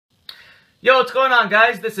Yo, what's going on,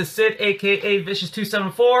 guys? This is Sid, aka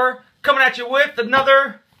Vicious274, coming at you with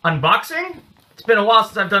another unboxing. It's been a while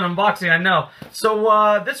since I've done unboxing, I know.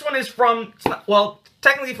 So, this one is from, well,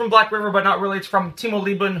 technically from Black River, but not really. It's from Timo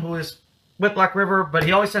Lieben, who is with Black River, but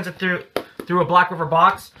he always sends it through a Black River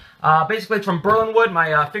box. Basically, it's from BerlinWood,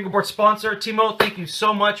 my fingerboard sponsor. Timo, thank you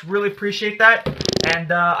so much. Really appreciate that.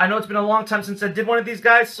 And I know it's been a long time since I did one of these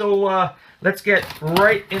guys, so let's get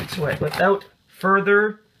right into it without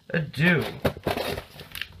further ado.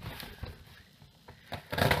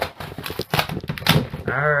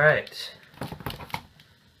 All right.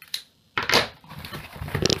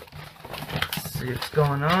 Let's see what's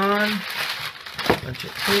going on. Bunch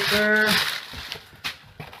of paper.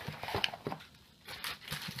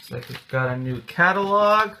 Looks like we've got a new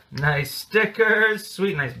catalog. Nice stickers.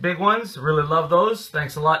 Sweet, nice big ones. Really love those.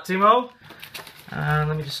 Thanks a lot, Timo.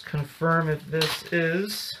 Let me just confirm if this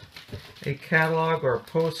is a catalog or a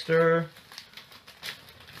poster.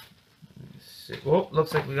 Let's see. Oh,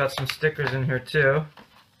 looks like we got some stickers in here too.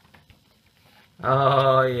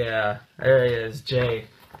 Oh yeah, there he is, Jay.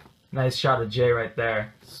 Nice shot of Jay right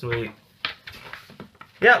there. Sweet.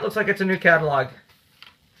 Yeah, it looks like it's a new catalog.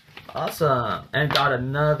 Awesome. And got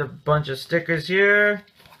another bunch of stickers here.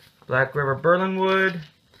 Black River BerlinWood.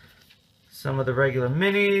 Some of the regular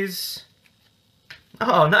minis.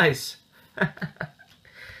 Oh, nice.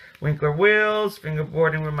 Winkler wheels,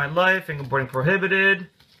 fingerboarding with my life, fingerboarding prohibited,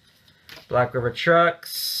 Black River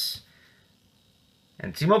trucks,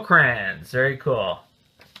 and Timo crayons. Very cool.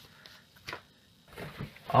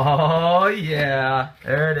 Oh yeah,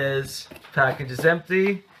 there it is. Package is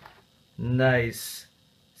empty. Nice.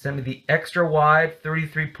 Send me the extra wide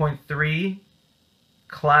 33.3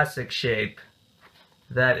 classic shape.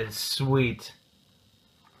 That is sweet.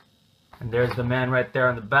 And there's the man right there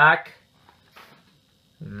on the back.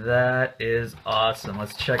 That is awesome.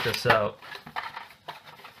 Let's check this out.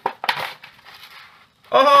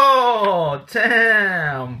 Oh,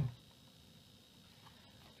 damn.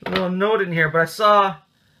 A little note in here, but I saw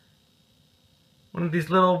one of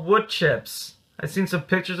these little wood chips. I've seen some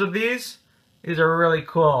pictures of these. These are really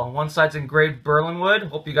cool. One side's engraved BerlinWood.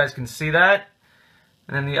 Hope you guys can see that.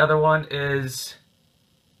 And then the other one is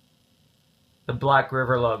the Black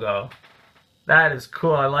River logo. That is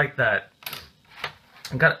cool. I like that.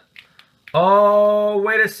 I got it. Oh,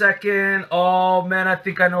 wait a second. Oh, man, I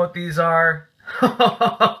think I know what these are.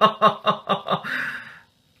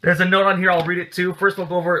 There's a note on here. I'll read it too. First, we'll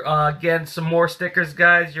go over, again, some more stickers,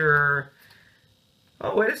 guys. Oh,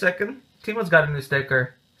 wait a second. Timo's got a new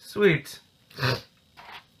sticker. Sweet.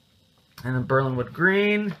 And then BerlinWood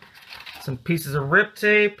green. Some pieces of rip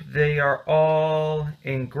tape. They are all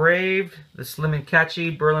engraved. The slim and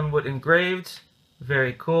catchy BerlinWood engraved.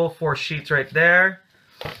 Very cool. 4 sheets right there.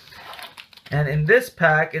 And in this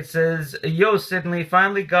pack, it says, "Yo, Sydney,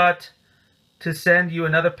 finally got to send you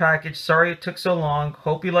another package. Sorry it took so long.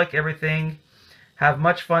 Hope you like everything. Have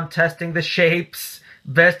much fun testing the shapes.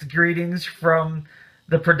 Best greetings from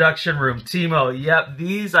the production room." Timo. Yep,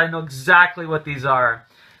 these, I know exactly what these are.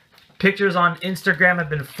 Pictures on Instagram have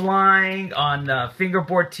been flying, on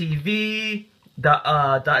Fingerboard TV, .de,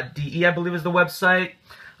 I believe is the website.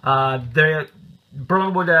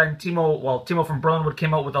 BerlinWood and Timo from BerlinWood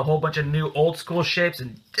came out with a whole bunch of new old school shapes,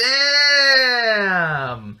 and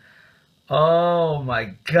damn! Oh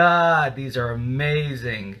my god, these are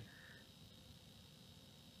amazing.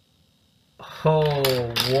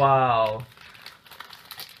 Oh, wow.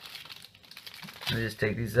 Let me just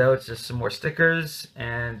take these out. It's just some more stickers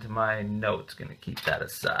and my notes. Gonna keep that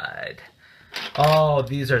aside. Oh,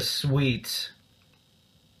 these are sweet.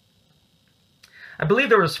 I believe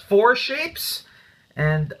there was 4 shapes.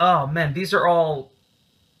 And, oh man, these are all,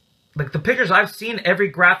 like the pictures I've seen, every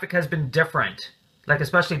graphic has been different. Like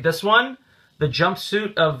especially this one, the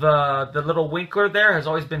jumpsuit of the little Winkler there has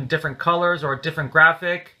always been different colors or a different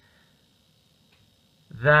graphic.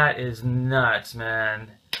 That is nuts,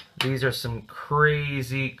 man. These are some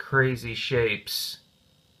crazy, crazy shapes.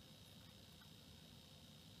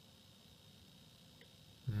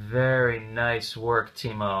 Very nice work,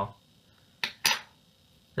 Timo.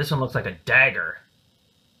 This one looks like a dagger.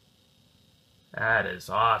 That is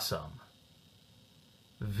awesome.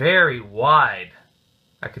 Very wide.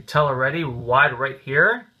 I could tell already, wide right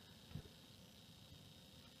here.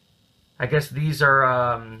 I guess these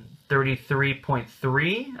are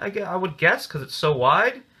 33.3, I would guess, because it's so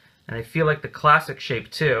wide. And they feel like the classic shape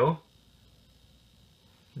too.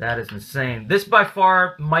 That is insane. This by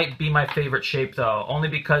far might be my favorite shape though, only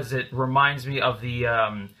because it reminds me of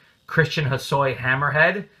the Christian Hosoi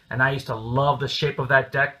Hammerhead, and I used to love the shape of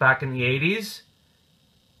that deck back in the 80s.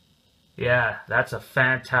 Yeah, that's a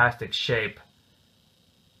fantastic shape.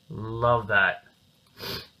 Love that.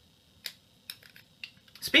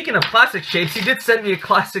 Speaking of classic shapes, he did send me a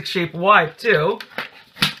classic shape wide too.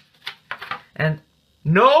 And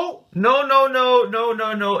no,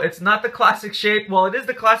 it's not the classic shape. Well, it is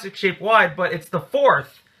the classic shape wide, but it's the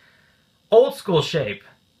 4th old school shape.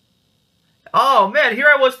 Oh man, here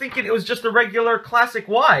I was thinking it was just a regular classic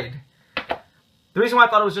wide. The reason why I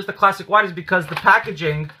thought it was just the classic wide is because the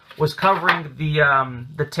packaging was covering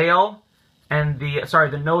the tail and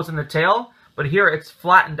the nose and the tail, but here it's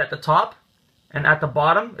flattened at the top and at the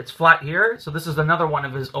bottom it's flat here. So this is another one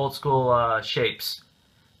of his old school shapes.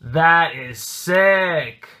 That is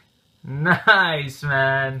sick. Nice,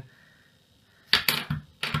 man.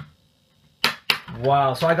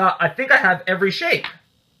 Wow. So I think I have every shape.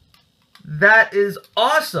 That is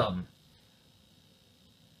awesome.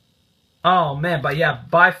 Oh man, but yeah,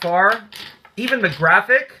 by far, even the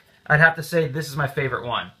graphic, I'd have to say this is my favorite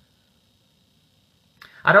one.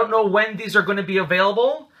 I don't know when these are going to be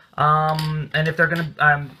available, and if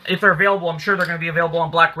they're available, I'm sure they're going to be available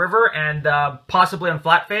on Black River and possibly on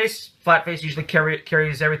Flatface. Flatface usually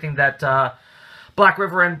carries everything that Black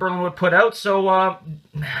River and BerlinWood put out. So,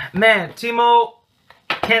 man, Timo,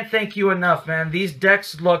 can't thank you enough, man. These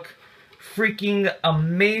decks look freaking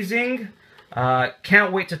amazing.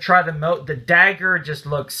 Can't wait to try them out. The dagger just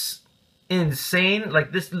looks insane.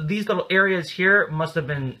 Like these little areas here must have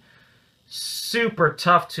been super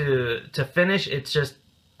tough to finish. It's just,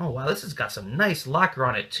 oh wow, this has got some nice lacquer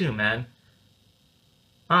on it too, man.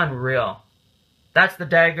 Unreal. That's the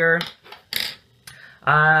dagger.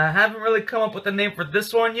 I haven't really come up with a name for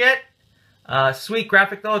this one yet. Sweet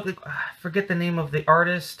graphic though. I forget the name of the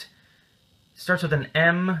artist. Starts with an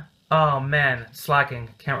M. Oh man, slacking.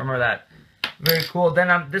 Can't remember that. Very cool.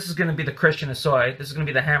 Then this is going to be the Christian Asoy. This is going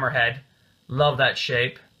to be the hammerhead. Love that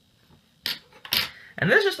shape.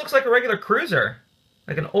 And this just looks like a regular cruiser.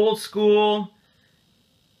 Like an old school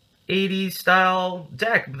 80s style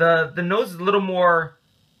deck. The nose is a little more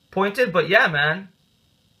pointed, but yeah, man.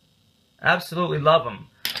 Absolutely love them.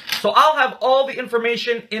 So I'll have all the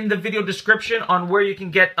information in the video description on where you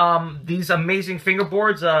can get these amazing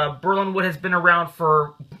fingerboards. BerlinWood has been around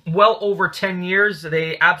for well over 10 years.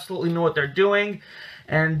 They absolutely know what they're doing.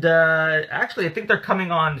 And actually, I think they're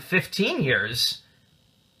coming on 15 years,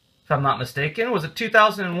 if I'm not mistaken. Was it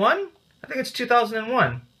 2001? I think it's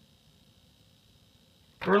 2001.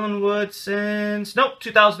 BerlinWood since, nope,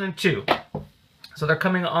 2002. So they're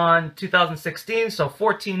coming on 2016, so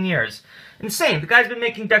 14 years. Insane. The guy's been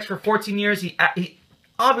making decks for 14 years. He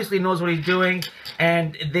obviously knows what he's doing,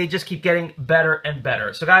 and they just keep getting better and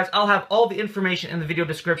better. So guys, I'll have all the information in the video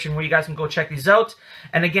description where you guys can go check these out.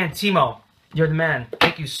 And again, Timo, you're the man.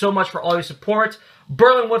 Thank you so much for all your support.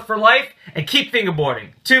 BerlinWood for life, and keep fingerboarding.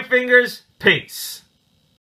 2 fingers, peace.